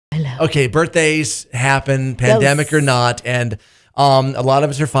Okay, birthdays happen, pandemic or not, and a lot of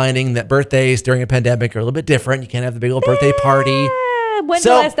us are finding that birthdays during a pandemic are a little bit different. You can't have the big old birthday party. When's the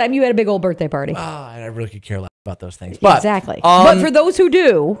last time you had a big old birthday party? I really could care less about those things. But, exactly. But for those who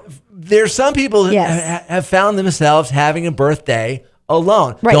do, there's some people who have found themselves having a birthday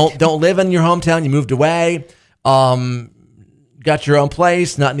alone. Right. Don't live in your hometown. You moved away. Got your own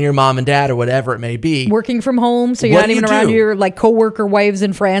place, not near mom and dad or whatever it may be. Working from home, so you're not even around your like coworker wives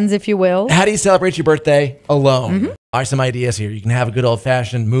and friends, if you will. How do you celebrate your birthday alone? All right, some ideas here. You can have a good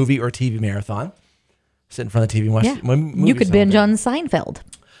old-fashioned movie or TV marathon. Sit in front of the TV and watch movies. You could binge on Seinfeld.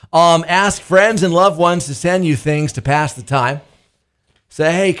 Ask friends and loved ones to send you things to pass the time.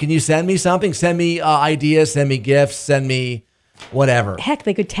 Say, hey, can you send me something? Send me ideas, send me gifts, send me whatever. Heck,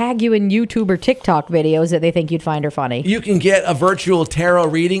 they could tag you in YouTube or TikTok videos that they think you'd find are funny. You can get a virtual tarot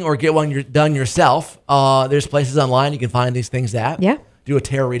reading or get one done yourself. There's places online you can find these things at. Yeah. Do a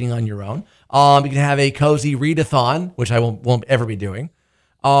tarot reading on your own. You can have a cozy readathon, which I won't ever be doing.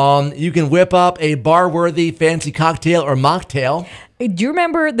 You can whip up a bar-worthy fancy cocktail or mocktail. Do you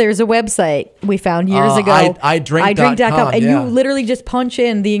remember there's a website we found years ago? iDrink.com. And you literally just punch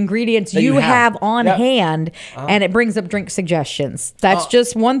in the ingredients you have on hand, and it brings up drink suggestions. That's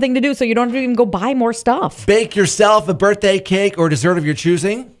just one thing to do, so you don't have to even go buy more stuff. Bake yourself a birthday cake or dessert of your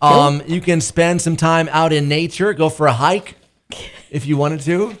choosing. You can spend some time out in nature. Go for a hike if you wanted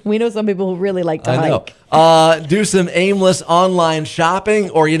to. We know some people who really like to hike. Do some aimless online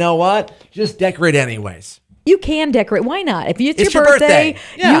shopping, or you know what? Just decorate anyways. You can decorate. Why not? If it's your birthday,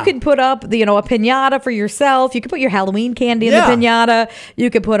 you can put up, a piñata for yourself. You could put your Halloween candy in the piñata.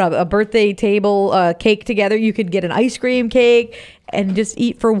 You could put a birthday table cake together. You could get an ice cream cake and just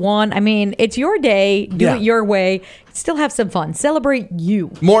eat for one. I mean, it's your day. Do it your way. Still have some fun. Celebrate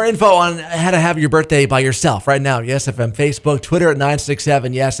you. More info on how to have your birthday by yourself right now. Yes FM Facebook, Twitter at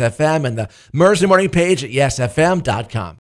 967 Yes FM, and the Mercy Morning page at yesfm.com.